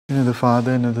In the name of the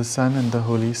Father, and of the Son, and the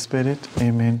Holy Spirit.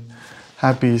 Amen.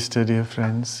 Happy Easter, dear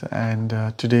friends. And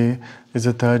today is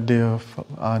the third day of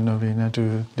our novena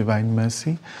to Divine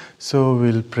Mercy. So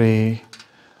we'll pray.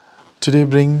 Today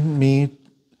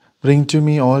bring to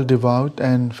me all devout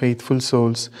and faithful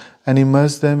souls, and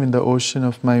immerse them in the ocean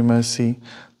of my mercy.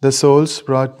 The souls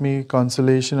brought me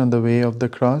consolation on the way of the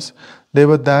cross. They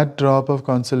were that drop of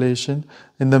consolation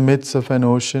in the midst of an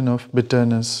ocean of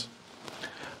bitterness.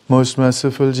 Most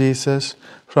merciful Jesus,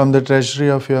 from the treasury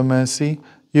of your mercy,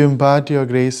 you impart your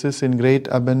graces in great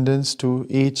abundance to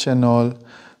each and all.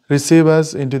 Receive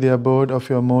us into the abode of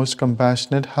your most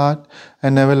compassionate heart,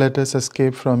 and never let us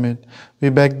escape from it. We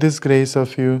beg this grace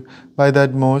of you by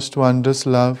that most wondrous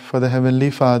love for the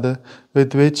Heavenly Father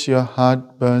with which your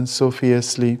heart burns so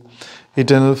fiercely.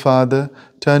 Eternal Father,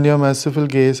 turn your merciful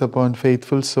gaze upon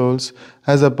faithful souls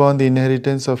as upon the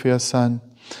inheritance of your Son.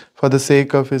 For the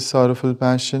sake of his sorrowful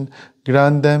passion,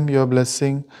 grant them your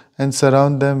blessing and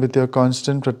surround them with your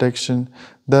constant protection.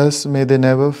 Thus may they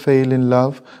never fail in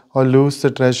love or lose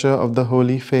the treasure of the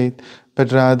holy faith,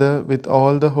 but rather with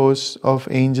all the hosts of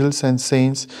angels and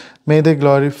saints, may they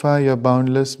glorify your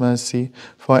boundless mercy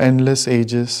for endless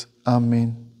ages.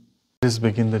 Amen. Let us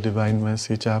begin the Divine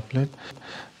Mercy Chaplet.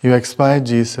 You expired,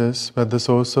 Jesus, but the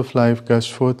source of life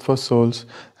gushed forth for souls,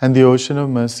 and the ocean of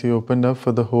mercy opened up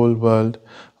for the whole world.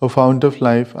 O fount of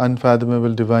life,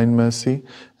 unfathomable divine mercy,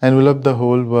 envelop the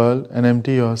whole world and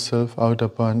empty yourself out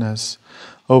upon us.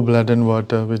 O blood and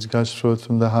water which gushed forth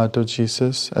from the heart of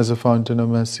Jesus as a fountain of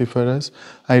mercy for us,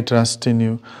 I trust in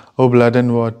you. O blood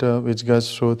and water which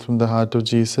gushed forth from the heart of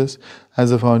Jesus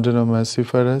as a fountain of mercy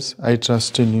for us, I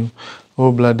trust in you.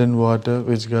 O blood and water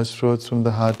which gushed forth from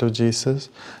the heart of Jesus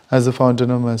as a fountain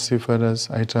of mercy for us,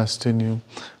 I trust in you.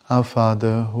 Our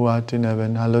Father, who art in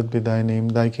heaven, hallowed be thy name.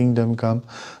 Thy kingdom come,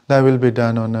 thy will be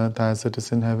done on earth as it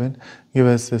is in heaven. Give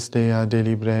us this day our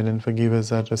daily bread, and forgive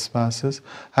us our trespasses,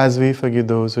 as we forgive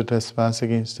those who trespass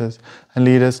against us. And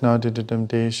lead us not into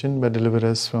temptation, but deliver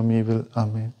us from evil.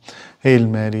 Amen. Hail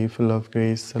Mary, full of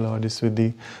grace, the Lord is with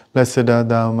thee. Blessed art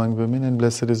thou among women, and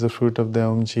blessed is the fruit of thy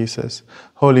womb, Jesus.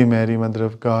 Holy Mary, Mother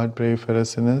of God, pray for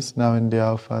us sinners, now and the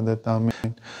hour of our death.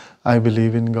 Amen. I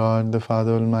believe in God, the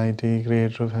Father Almighty,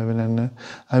 creator of heaven and earth.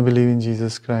 I believe in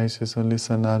Jesus Christ, his only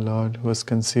Son, our Lord, who was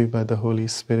conceived by the Holy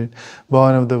Spirit,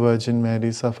 born of the Virgin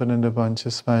Mary, suffered under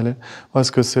Pontius Pilate,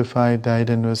 was crucified, died,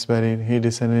 and was buried. He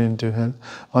descended into hell.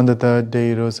 On the third day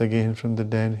he rose again from the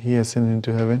dead. He ascended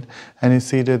into heaven, and is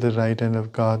seated at the right hand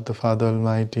of God, the Father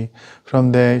Almighty.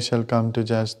 From there he shall come to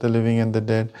judge the living and the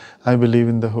dead. I believe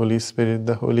in the Holy Spirit,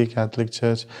 the Holy Catholic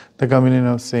Church, the communion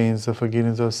of saints, the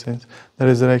forgiveness of sins, the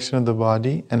resurrection of the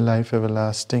body, and life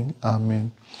everlasting.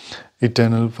 Amen.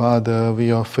 Eternal Father,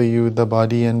 we offer you the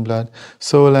body and blood,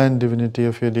 soul and divinity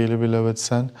of your dearly beloved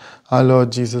Son, our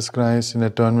Lord Jesus Christ, in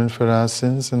atonement for our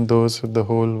sins and those of the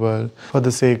whole world. For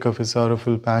the sake of his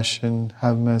sorrowful passion,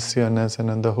 have mercy on us and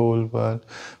on the whole world.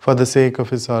 For the sake of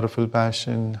his sorrowful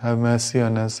passion, have mercy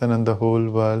on us and on the whole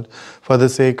world. For the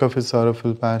sake of his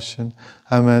sorrowful passion,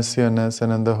 have mercy on us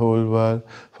and on the whole world.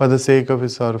 For the sake of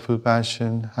his sorrowful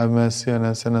passion, have mercy on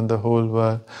us and on the whole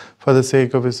world. For the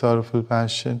sake of his sorrowful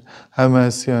passion, have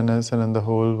mercy on us and on the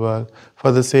whole world.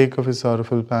 For the sake of his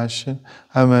sorrowful passion,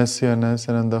 have mercy on us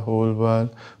and on the whole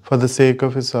world. For the sake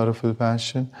of his sorrowful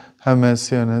passion, have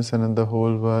mercy on us and on the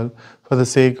whole world. For the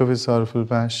sake of his sorrowful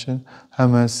passion, have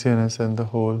mercy on us and the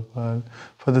whole world.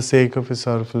 For the sake of his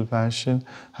sorrowful passion,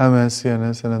 have mercy on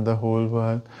us and on the whole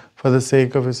world. For the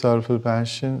sake of his sorrowful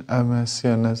passion, have mercy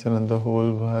on us and on the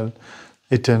whole world.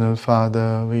 Eternal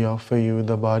Father, we offer you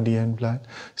the body and blood,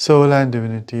 soul and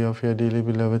divinity of your dearly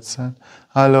beloved Son,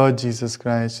 our Lord Jesus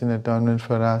Christ, in atonement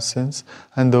for our sins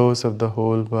and those of the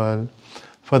whole world.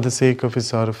 For the sake of his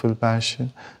sorrowful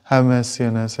passion, have mercy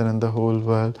on us and on the whole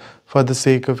world. For the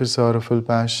sake of his sorrowful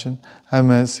passion, have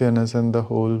mercy on us and the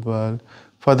whole world.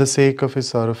 For the sake of his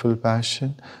sorrowful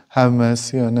passion, have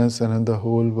mercy on us and on the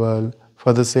whole world.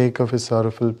 For the sake of his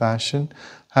sorrowful passion,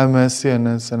 have mercy on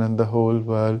us and on the whole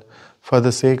world. For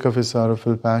the sake of his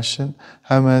sorrowful passion,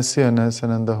 have mercy on us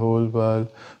and on the whole world.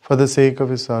 For the sake of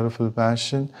his sorrowful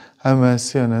passion, have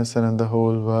mercy on us and on the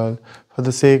whole world. For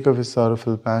the sake of his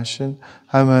sorrowful passion,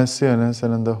 have mercy on us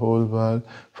and on the whole world.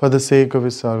 For the sake of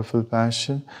his sorrowful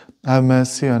passion, have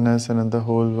mercy on us and on the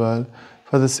whole world.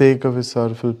 For the sake of his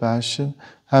sorrowful passion,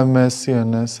 have mercy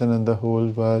on us and on the whole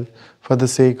world. For the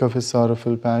sake of his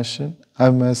sorrowful passion,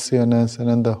 have mercy on us and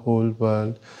on the whole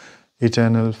world.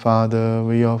 Eternal Father,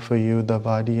 we offer you the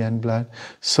body and blood,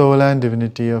 soul and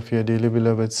divinity of your dearly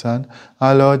beloved Son,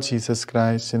 our Lord Jesus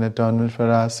Christ, in atonement for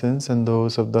our sins and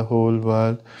those of the whole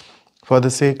world. For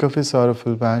the sake of his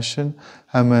sorrowful passion,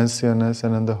 have mercy on us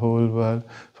and on the whole world.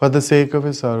 For the sake of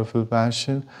his sorrowful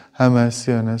passion, have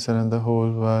mercy on us and on the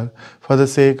whole world. For the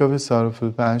sake of his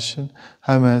sorrowful passion,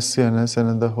 have mercy on us and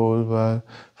on the whole world.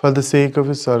 For the sake of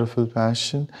his sorrowful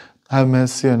passion, have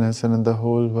mercy on us and on the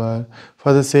whole world.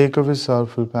 For the sake of his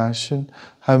sorrowful passion,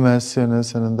 have mercy on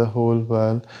us and on the whole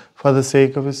world. For the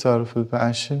sake of his sorrowful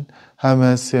passion, have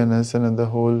mercy on us and on the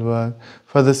whole world.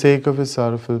 For the sake of his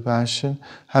sorrowful passion,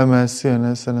 have mercy on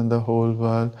us and on the whole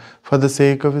world. For the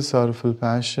sake of his sorrowful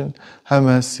passion, have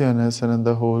mercy on us and on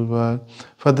the whole world.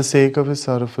 For the sake of his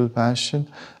sorrowful passion,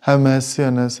 have mercy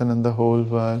on us and on the whole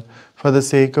world. For the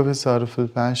sake of his sorrowful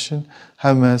passion,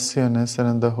 have mercy on us and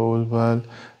on the whole world.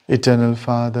 Eternal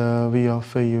Father, we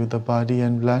offer you the body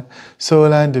and blood,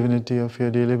 soul and divinity of your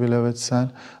dearly beloved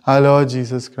Son, our Lord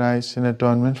Jesus Christ, in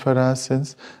atonement for our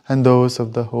sins and those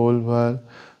of the whole world.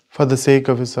 For the sake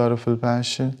of his sorrowful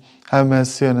passion, have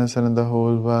mercy on us and on the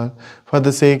whole world. For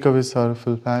the sake of his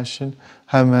sorrowful passion,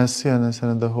 have mercy on us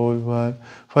and on the whole world.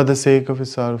 For the sake of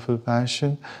his sorrowful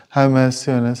passion, have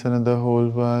mercy on us and on the whole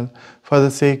world. For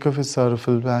the sake of his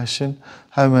sorrowful passion,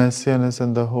 have mercy on us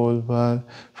and the whole world.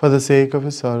 For the sake of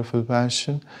his sorrowful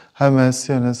passion, have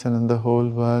mercy on us and on the whole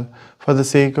world. For the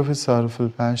sake of his sorrowful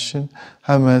passion,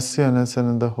 have mercy on us and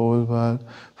on the whole world.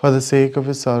 For the sake of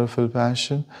his sorrowful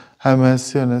passion, have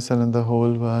mercy on us and on the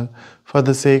whole world. For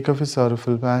the sake of his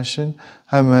sorrowful passion,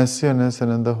 have mercy on us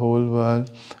and on the whole world.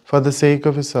 For the sake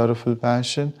of his sorrowful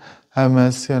passion, have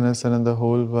mercy on us and on the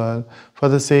whole world. For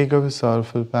the sake of his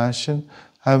sorrowful passion,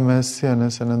 have mercy on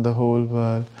us and on the whole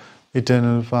world.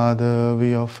 Eternal Father,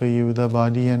 we offer you the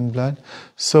body and blood,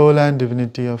 soul and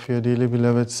divinity of your dearly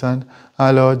beloved Son,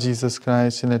 our Lord Jesus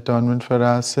Christ, in atonement for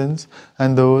our sins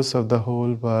and those of the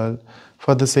whole world.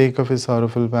 For the sake of his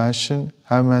sorrowful passion,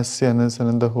 have mercy on us and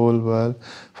on the whole world.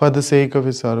 For the sake of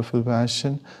his sorrowful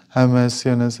passion, have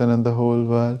mercy on us and on the whole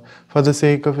world. For the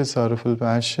sake of his sorrowful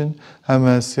passion, have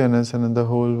mercy on us and on the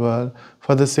whole world.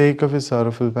 For the sake of his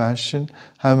sorrowful passion,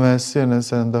 have mercy on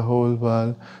us and on the whole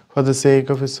world. For the sake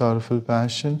of his sorrowful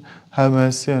passion, have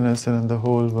mercy on us and on the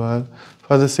whole world.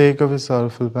 For the sake of his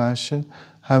sorrowful passion,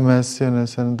 have mercy on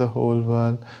us and on the whole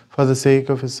world. For the sake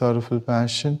of his sorrowful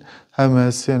passion, have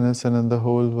mercy on us and on the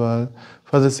whole world.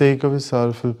 For the sake of his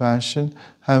sorrowful passion,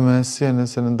 have mercy on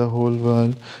us and on the whole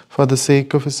world. For the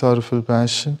sake of his sorrowful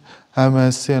passion, have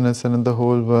mercy on us and on the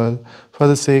whole world. For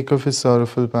the sake of his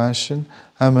sorrowful passion,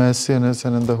 have mercy on us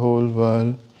and on the whole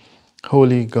world.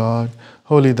 Holy God,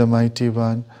 Holy the Mighty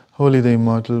One, Holy the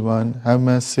Immortal One, have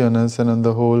mercy on us and on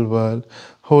the whole world.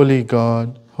 Holy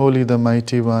God, Holy the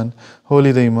Mighty One,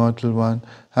 Holy the Immortal One,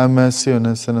 have mercy on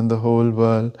us and on the whole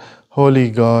world. Holy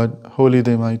God, Holy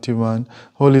the Mighty One,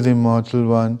 Holy the Immortal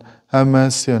One, have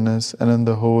mercy on us and on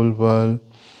the whole world.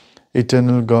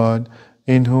 Eternal God,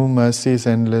 in whom mercy is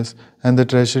endless and the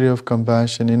treasury of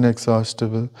compassion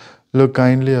inexhaustible, look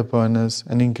kindly upon us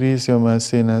and increase your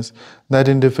mercy in us, that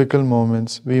in difficult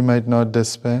moments we might not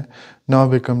despair nor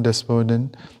become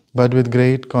despondent, but with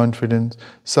great confidence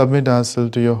submit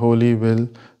ourselves to your holy will,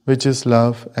 which is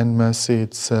love and mercy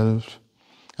itself.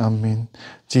 Amen.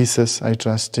 Jesus, I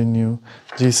trust in you.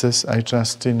 Jesus, I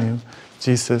trust in you.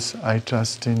 Jesus, I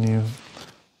trust in you.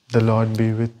 The Lord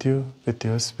be with you, with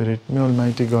your spirit. May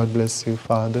Almighty God bless you,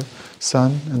 Father,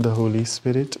 Son, and the Holy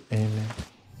Spirit. Amen.